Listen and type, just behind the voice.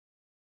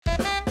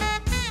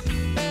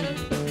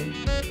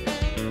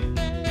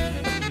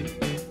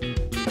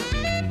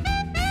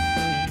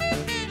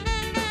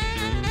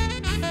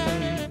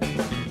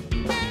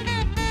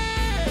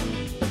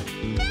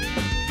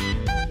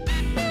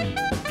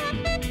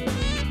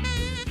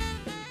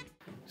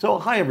So,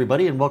 hi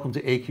everybody, and welcome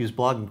to AQ's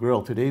Blog and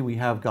Grill. Today we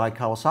have Guy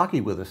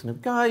Kawasaki with us, and the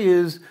guy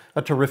is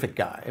a terrific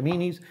guy. I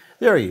mean,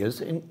 there he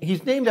is, and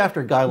he's named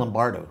after Guy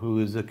Lombardo, who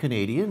is a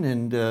Canadian,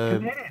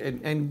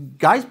 and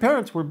Guy's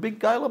parents were big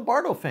Guy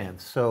Lombardo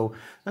fans. So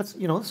that's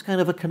that's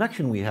kind of a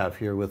connection we have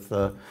here with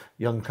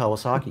young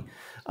Kawasaki.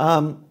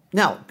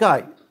 Now,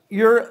 Guy,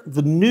 you're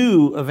the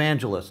new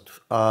evangelist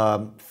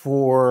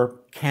for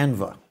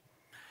Canva.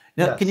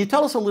 Now, Yes. Can you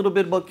tell us a little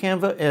bit about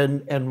Canva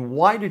and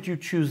why did you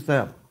choose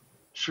them?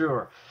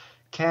 Sure.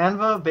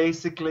 Canva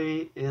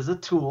basically is a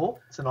tool.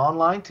 It's an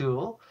online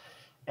tool,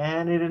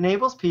 and it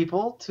enables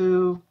people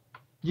to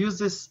use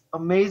this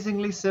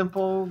amazingly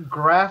simple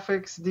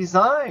graphics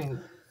design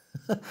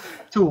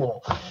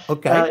tool.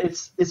 Okay.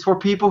 It's for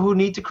people who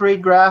need to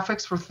create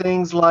graphics for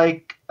things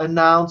like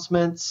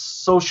announcements,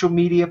 social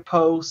media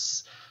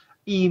posts,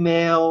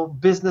 email,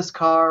 business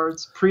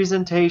cards,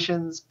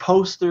 presentations,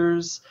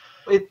 posters.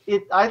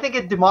 I think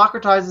it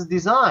democratizes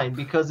design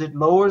because it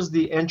lowers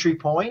the entry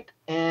point,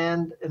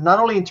 and not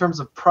only in terms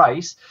of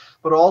price,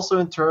 but also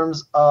in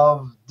terms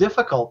of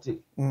difficulty.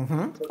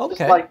 Mm-hmm. So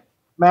just Okay. like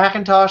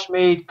Macintosh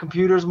made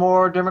computers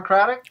more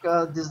democratic,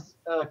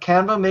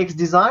 Canva makes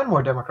design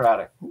more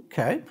democratic.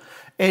 Okay.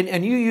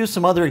 And you use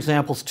some other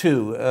examples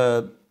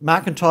too.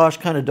 Macintosh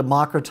kind of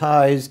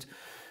democratized,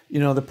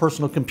 the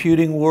personal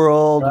computing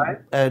world. Right.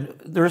 And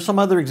there are some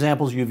other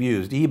examples you've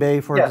used.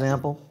 eBay, for Yes.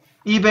 example.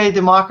 eBay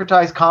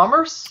democratized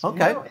commerce.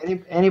 Okay.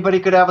 Anybody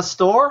could have a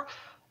store.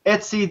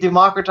 Etsy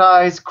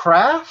democratized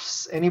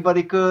crafts.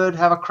 Anybody could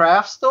have a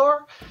craft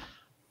store.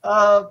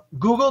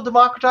 Google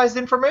democratized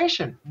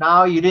information.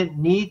 Now you didn't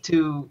need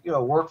to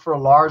work for a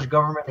large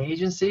government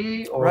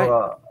agency or Right.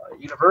 a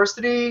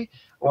university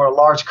or a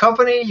large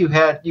company. You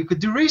could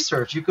do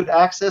research. You could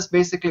access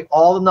basically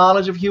all the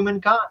knowledge of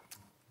humankind.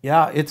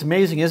 Yeah, it's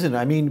amazing, isn't it?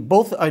 I mean,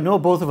 I know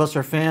both of us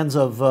are fans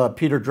of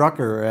Peter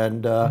Drucker,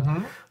 and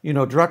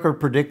Drucker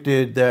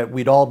predicted that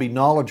we'd all be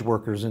knowledge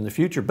workers in the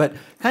future. But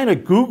kind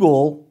of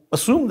Google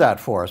assumed that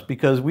for us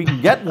because we can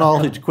get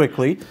knowledge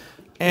quickly,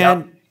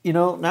 and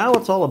now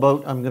it's all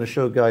about. I'm going to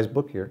show Guy's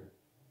book here,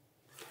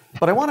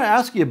 but I want to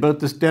ask you about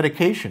this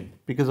dedication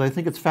because I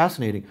think it's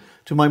fascinating.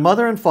 To my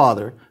mother and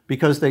father,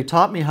 because they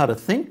taught me how to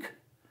think,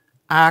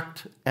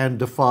 act, and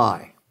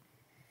defy.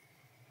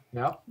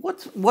 Yeah.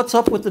 What's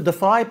up with the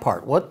defy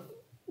part?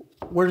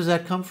 Where does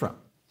that come from?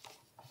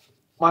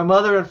 My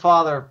mother and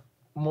father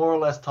more or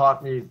less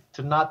taught me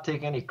to not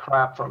take any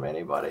crap from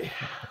anybody.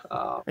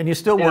 And you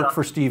still work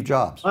for Steve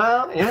Jobs.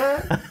 Well,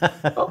 yeah.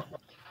 Well,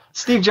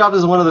 Steve Jobs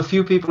is one of the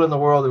few people in the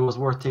world that was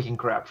worth taking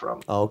crap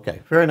from. Okay,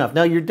 fair enough.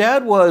 Now, your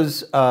dad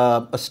was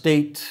a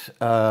state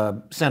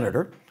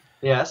senator,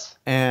 Yes.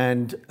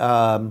 and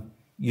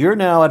you're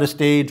now at a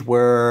stage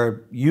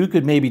where you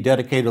could maybe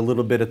dedicate a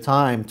little bit of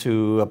time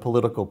to a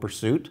political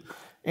pursuit.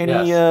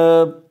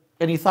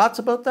 Any thoughts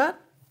about that?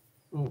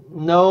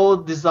 No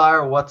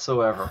desire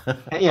whatsoever.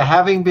 Yeah,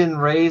 having been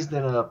raised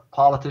in a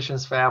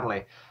politician's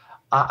family,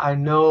 I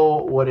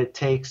know what it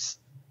takes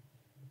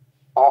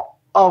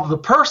of the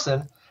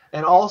person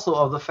and also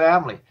of the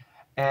family.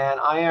 And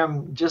I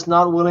am just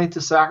not willing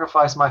to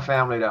sacrifice my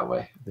family that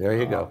way. There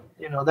you go.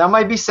 That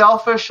might be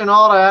selfish and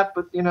all that,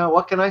 but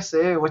what can I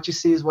say? What you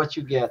see is what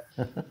you get.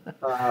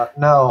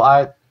 No,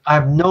 I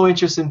have no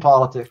interest in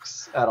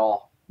politics at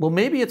all. Well,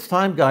 maybe it's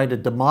time, Guy, to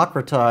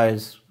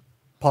democratize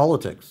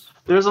politics.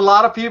 There's a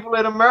lot of people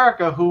in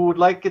America who would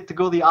like it to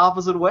go the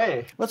opposite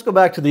way. Let's go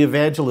back to the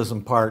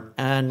evangelism part.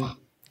 And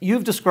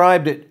you've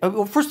described it.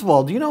 Well, first of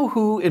all, do you know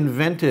who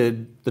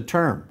invented the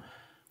term?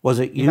 Was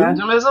it you?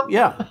 Evangelism?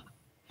 Yeah.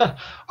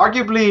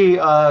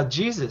 Arguably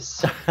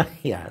Jesus.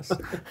 Yes.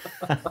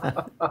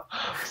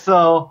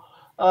 So,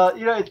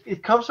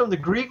 it comes from the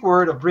Greek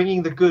word of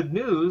bringing the good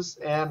news.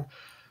 And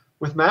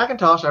with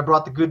Macintosh, I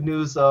brought the good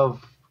news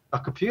of a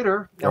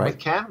computer. And Right. with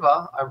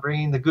Canva, I'm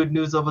bringing the good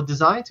news of a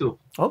design tool.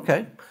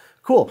 Okay,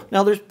 cool.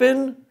 Now, there's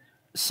been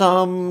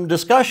some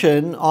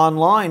discussion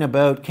online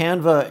about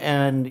Canva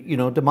and,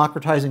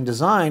 democratizing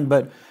design,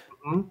 but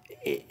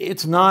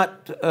it's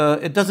not,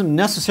 it doesn't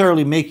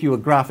necessarily make you a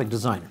graphic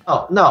designer.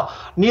 Oh, no.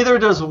 Neither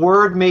does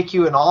Word make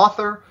you an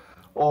author,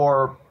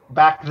 or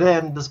back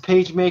then, does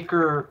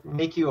PageMaker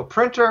make you a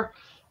printer.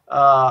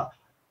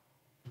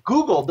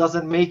 Google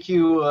doesn't make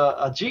you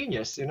a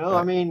genius, Right.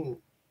 I mean,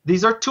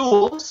 these are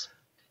tools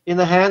in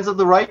the hands of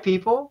the right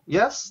people.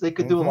 Yes, they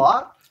could do a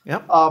lot.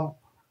 Yep.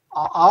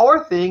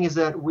 Our thing is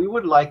that we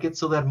would like it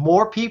so that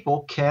more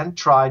people can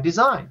try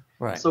design.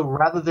 Right. So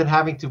rather than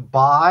having to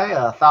buy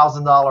a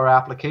 $1,000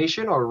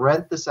 application or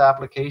rent this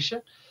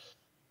application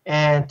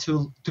and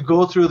to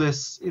go through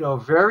this,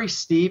 very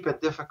steep and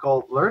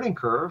difficult learning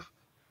curve,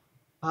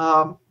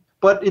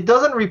 but it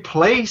doesn't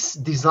replace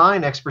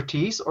design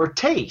expertise or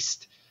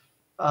taste.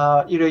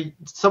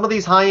 Some of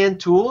these high-end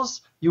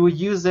tools, you would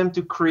use them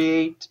to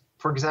create,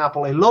 for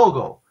example, a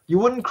logo. You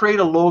wouldn't create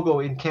a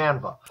logo in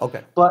Canva.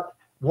 Okay. But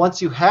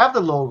once you have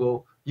the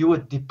logo, you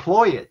would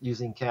deploy it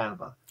using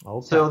Canva.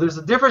 Okay. So there's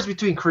a difference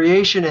between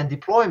creation and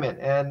deployment,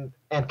 and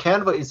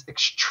Canva is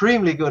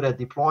extremely good at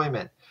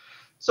deployment.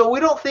 So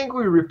we don't think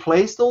we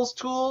replace those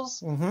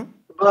tools,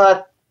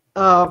 but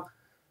Uh,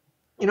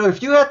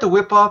 if you had to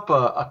whip up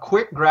a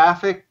quick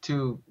graphic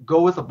to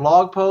go with a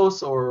blog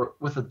post or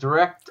with a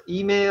direct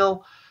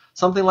email,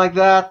 something like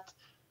that,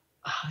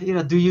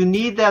 do you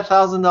need that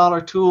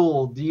 $1,000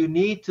 tool? Do you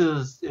need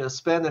to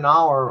spend an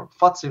hour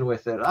futzing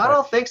with it? I Right.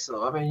 don't think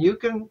so. I mean, you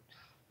can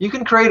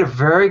create a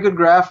very good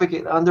graphic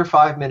in under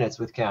 5 minutes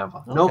with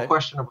Canva. No Okay.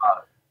 question about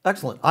it.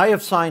 Excellent. I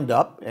have signed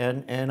up,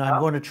 and I'm Yeah.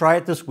 going to try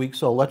it this week,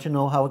 so I'll let you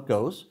know how it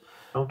goes.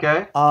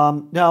 Okay.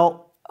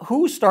 Now,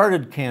 who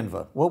started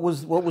Canva? What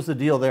was the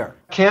deal there?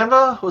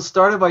 Canva was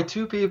started by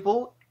two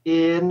people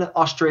in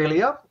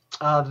Australia.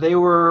 They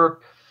were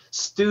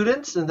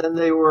students and then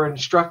they were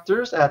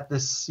instructors at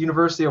this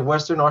University of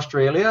Western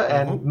Australia.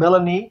 And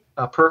Melanie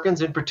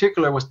Perkins, in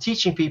particular, was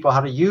teaching people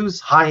how to use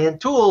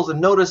high-end tools,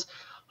 and notice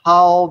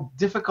how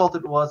difficult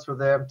it was for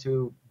them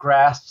to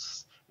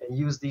grasp and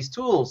use these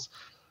tools.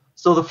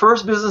 So the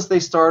first business they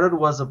started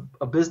was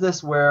a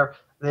business where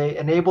they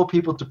enabled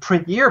people to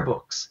print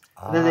yearbooks.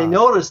 And then they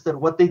noticed that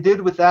what they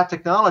did with that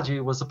technology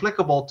was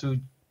applicable to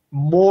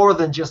more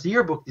than just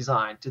yearbook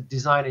design, to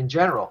design in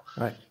general.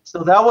 Right.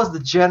 So that was the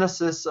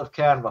genesis of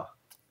Canva.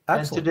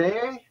 Excellent.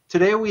 And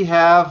today we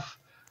have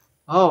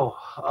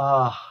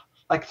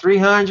like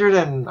 300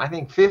 and I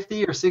think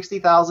 50 or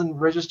 60,000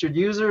 registered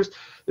users.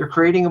 They're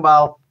creating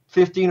about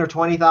 15 or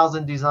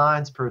 20,000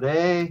 designs per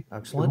day.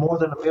 Excellent. More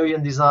than 1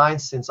 million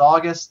designs since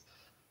August.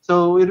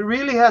 So it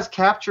really has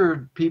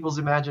captured people's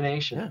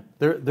imagination.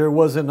 Yeah. There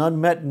was an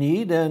unmet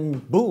need,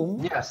 and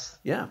boom. Yes.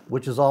 Yeah,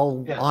 which is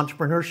all Yes.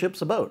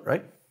 entrepreneurship's about,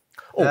 right?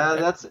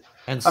 That's it.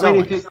 And I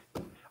mean,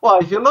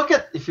 selling.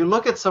 if you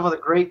look at some of the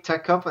great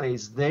tech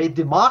companies, they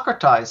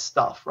democratize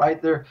stuff, right?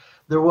 There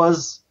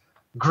was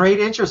great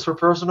interest for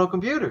personal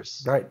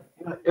computers. Right.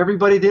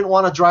 Everybody didn't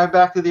want to drive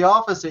back to the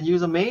office and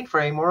use a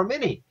mainframe or a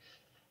mini,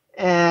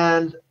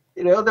 and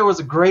there was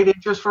a great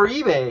interest for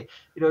eBay.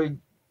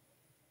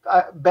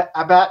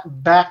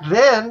 Back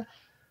then,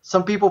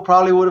 some people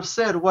probably would have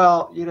said,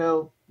 well,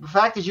 the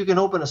fact that you can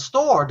open a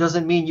store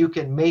doesn't mean you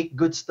can make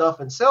good stuff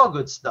and sell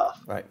good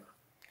stuff. Right.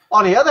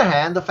 On the other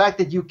hand, the fact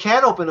that you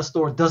can open a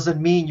store doesn't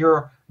mean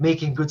you're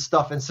making good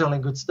stuff and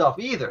selling good stuff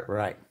either.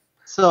 Right.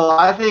 So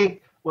I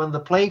think when the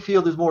playing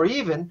field is more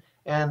even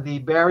and the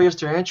barriers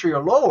to entry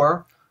are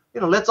lower,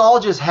 let's all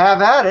just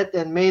have at it,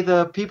 and may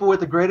the people with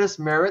the greatest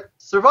merit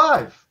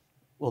survive.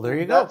 Well, there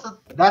you go.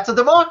 That's a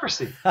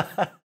democracy.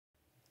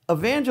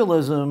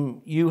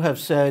 Evangelism, you have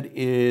said,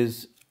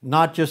 is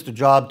not just a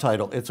job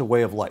title, it's a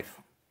way of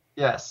life.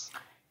 Yes.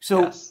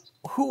 So Yes.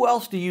 who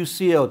else do you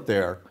see out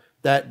there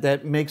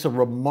that makes a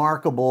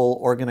remarkable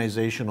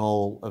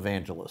organizational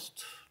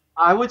evangelist?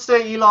 I would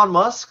say Elon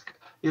Musk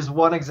is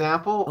one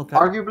example. Okay.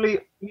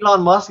 Arguably,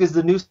 Elon Musk is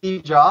the new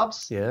Steve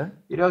Jobs. Yeah.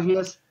 He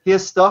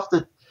has stuff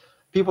that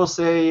people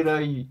say,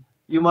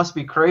 you must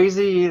be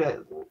crazy.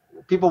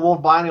 People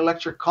won't buy an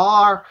electric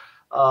car.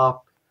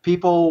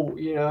 People,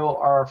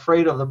 are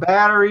afraid of the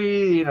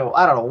battery.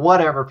 I don't know,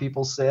 whatever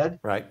people said.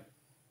 Right.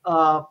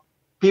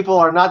 People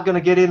are not going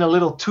to get in a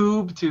little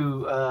tube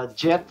to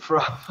jet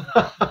from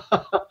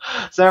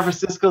San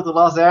Francisco to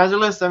Los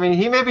Angeles. I mean,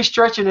 he may be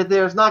stretching it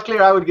there. It's not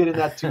clear I would get in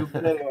that tube,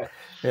 but anyway.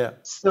 Yeah.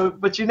 So,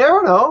 but you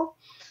never know.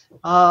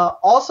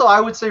 Also, I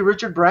would say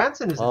Richard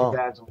Branson is an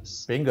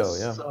evangelist. Bingo,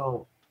 yeah.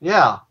 So,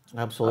 yeah.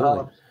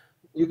 Absolutely.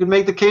 You can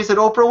make the case that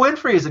Oprah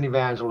Winfrey is an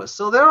evangelist.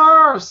 So there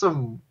are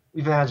some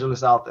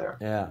evangelists out there.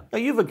 Yeah. Now,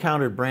 you've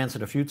encountered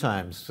Branson a few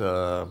times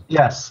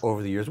Yes.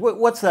 over the years.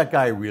 What's that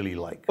guy really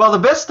like? Well, the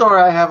best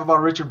story I have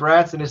about Richard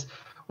Branson is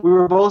we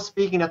were both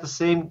speaking at the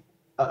same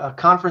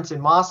conference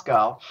in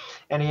Moscow,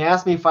 and he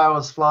asked me if I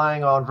was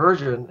flying on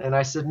Virgin, and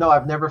I said, no,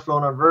 I've never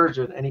flown on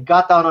Virgin. And he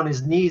got down on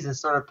his knees and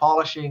started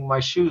polishing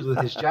my shoes with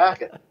his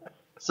jacket.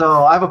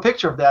 So I have a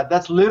picture of that.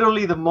 That's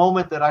literally the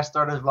moment that I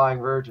started flying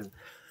Virgin.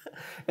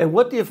 And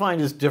what do you find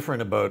is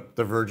different about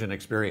the Virgin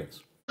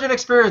experience? Virgin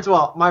experience,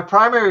 well, my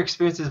primary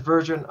experience is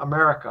Virgin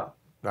America.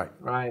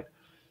 Right.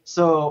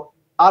 So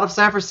out of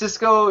San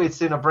Francisco,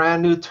 it's in a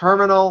brand new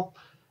terminal.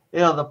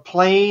 The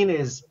plane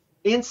is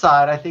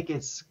inside. I think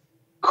it's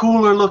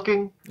cooler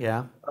looking.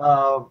 Yeah.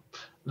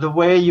 The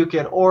way you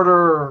can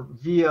order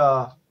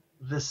via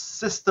this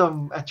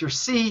system at your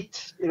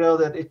seat,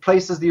 that it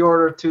places the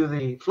order to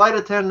the flight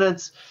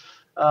attendants.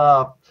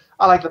 I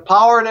like the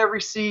power in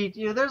every seat.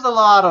 There's a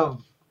lot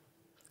of.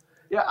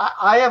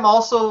 I am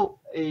also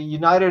a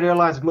United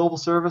Airlines Global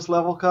Service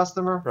level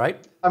customer.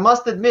 Right. I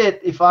must admit,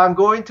 if I'm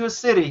going to a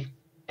city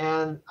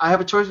and I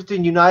have a choice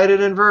between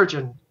United and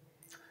Virgin,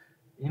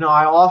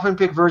 I often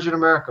pick Virgin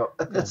America.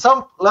 At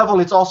some level,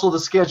 it's also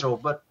the schedule,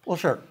 but Well,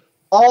 sure.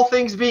 all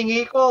things being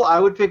equal, I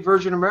would pick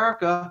Virgin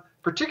America,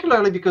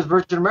 particularly because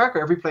Virgin America,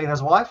 every plane has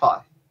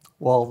Wi-Fi.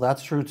 Well,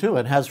 that's true too,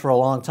 and has for a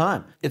long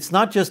time. It's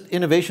not just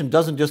innovation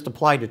doesn't just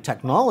apply to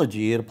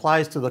technology; it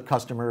applies to the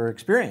customer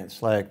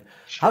experience. Like,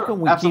 how can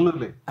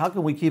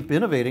we keep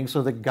innovating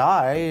so that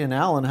Guy and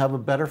Alan have a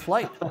better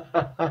flight?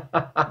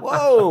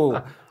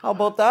 Whoa! How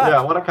about that?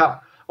 Yeah, what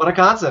a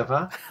concept,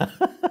 huh?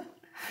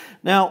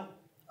 Now,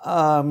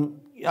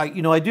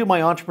 I do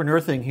my entrepreneur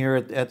thing here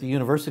at the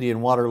university in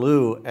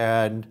Waterloo,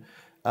 and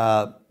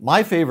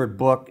My favorite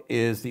book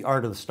is The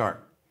Art of the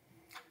Start.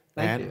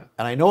 Thank you.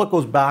 And I know it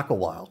goes back a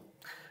while.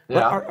 But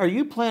Yeah. are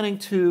you planning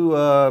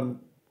to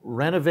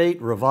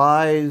renovate,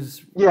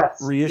 revise,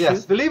 reissue?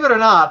 Yes. Believe it or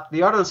not,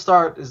 The Art of the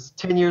Start is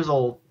 10 years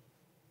old.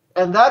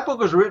 And that book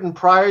was written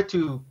prior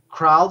to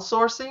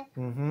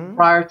crowdsourcing,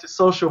 prior to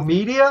social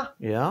media,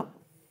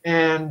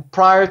 and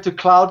prior to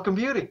cloud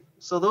computing.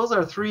 So those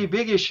are three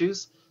big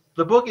issues.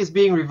 The book is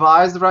being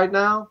revised right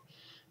now.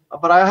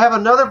 But I have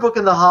another book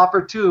in the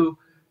hopper too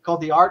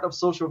called The Art of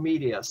Social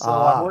Media. So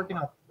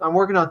I'm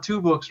working on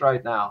two books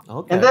right now.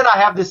 Okay. And then I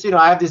have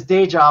this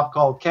day job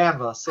called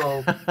Canva.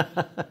 So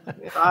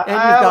I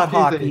have got a few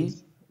hockey.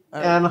 things.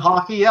 And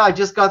hockey, yeah, I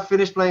just got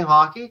finished playing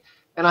hockey,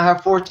 and I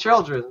have 4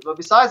 children. But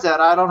besides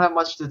that, I don't have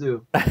much to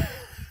do.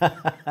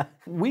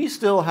 We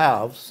still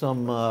have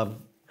some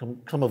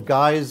of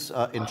Guy's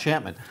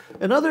Enchantment.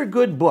 Another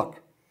good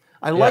book.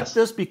 I like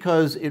this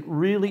because it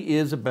really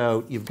is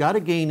about, you've got to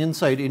gain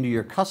insight into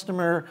your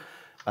customer,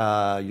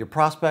 your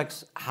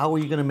prospects. How are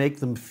you going to make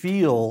them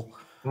feel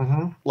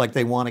like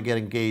they want to get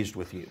engaged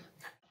with you?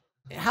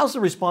 How's the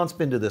response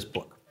been to this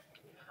book?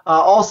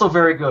 Also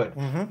very good.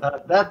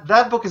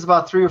 That book is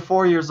about 3 or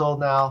 4 years old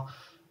now.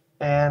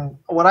 And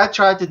what I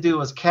tried to do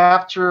was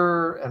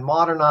capture and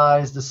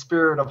modernize the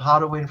spirit of How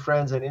to Win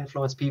Friends and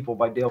Influence People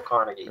by Dale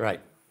Carnegie. Right.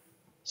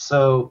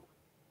 So,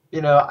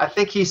 I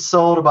think he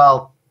sold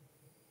about,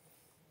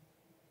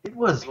 it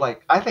was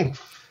like, I think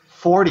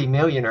 40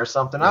 million or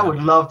something. I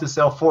would love to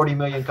sell 40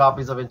 million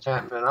copies of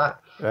Enchantment.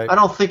 I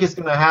don't think it's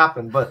going to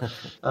happen, but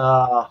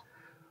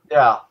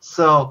yeah.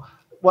 So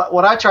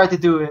what I tried to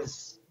do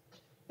is,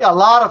 a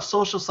lot of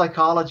social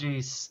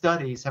psychology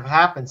studies have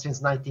happened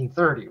since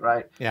 1930,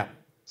 right? Yeah.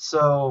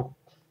 So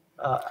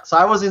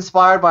I was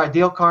inspired by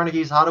Dale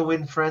Carnegie's How to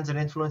Win Friends and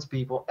Influence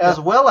People, as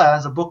well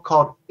as a book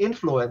called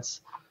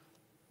Influence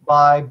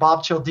by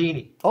Bob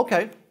Cialdini.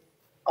 Okay.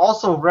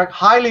 Also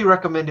highly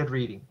recommended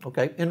reading.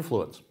 Okay,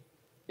 Influence.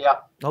 Yeah.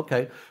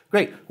 Okay,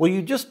 great. Well,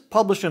 you just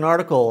published an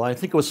article, I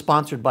think it was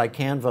sponsored by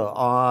Canva,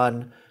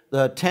 on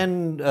the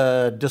 10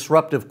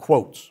 disruptive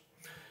quotes.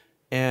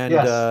 And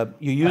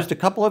you used a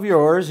couple of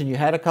yours, and you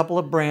had a couple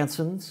of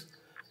Bransons.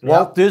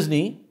 Walt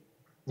Disney.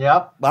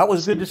 Yep. That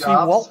was good to see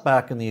Walt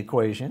back in the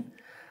equation.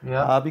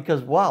 Yeah.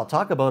 Because, wow,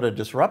 talk about a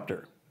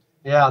disruptor.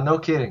 Yeah, no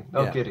kidding.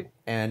 No kidding.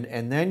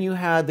 And then you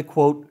had the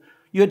quote,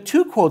 you had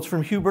 2 quotes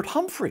from Hubert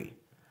Humphrey,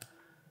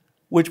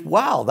 which,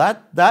 wow,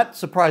 that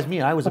surprised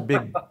me. I was a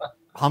big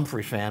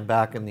Humphrey fan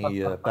back in the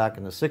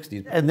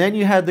 60s. And then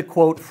you had the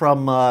quote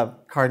from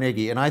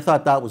Carnegie, and I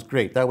thought that was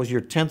great. That was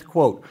your 10th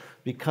quote,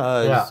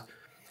 because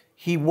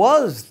he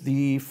was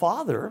the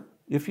father,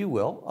 if you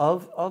will,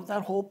 of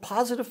that whole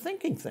positive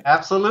thinking thing.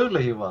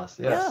 Absolutely he was,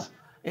 yes.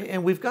 Yeah,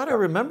 and we've got to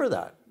remember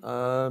that.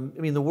 I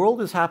mean, the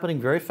world is happening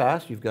very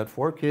fast. You've got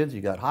 4 kids,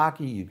 you've got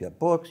hockey, you've got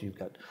books, you've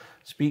got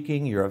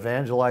speaking, you're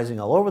evangelizing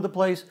all over the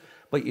place,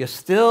 but you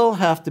still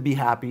have to be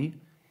happy,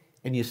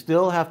 and you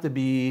still have to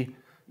be,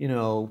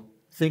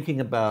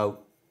 thinking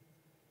about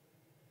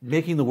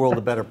making the world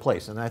a better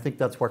place. And I think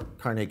that's what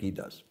Carnegie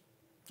does.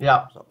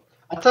 Yeah. So.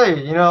 I tell you,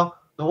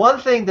 the one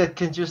thing that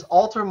can just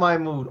alter my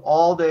mood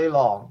all day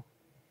long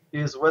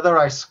is whether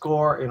I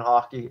score in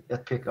hockey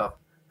at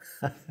pickup.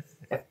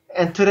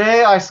 And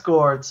today I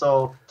scored,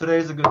 so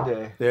today's a good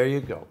day. There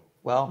you go.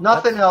 Well,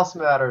 nothing else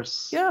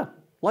matters. Yeah,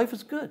 life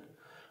is good.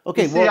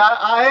 Okay. See,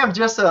 I am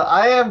just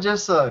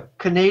a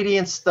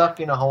Canadian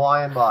stuck in a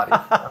Hawaiian body.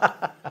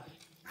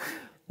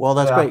 Well,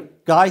 that's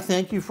great. Guy,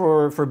 thank you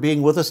for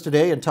being with us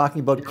today and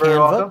talking about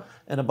Canva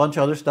and a bunch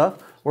of other stuff.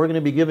 We're going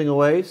to be giving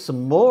away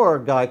some more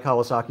Guy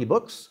Kawasaki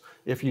books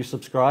if you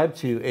subscribe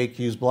to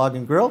AQ's Blog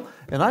and Grill.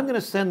 And I'm going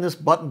to send this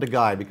button to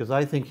Guy because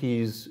I think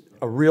he's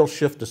a real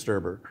shift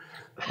disturber.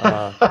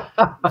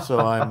 So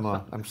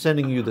I'm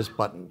sending you this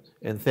button.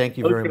 And thank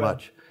you very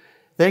much.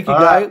 Thank you,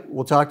 Guy.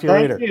 We'll talk to you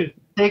later. Thank you.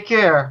 Take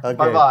care. Okay,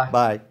 Bye-bye.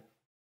 Bye.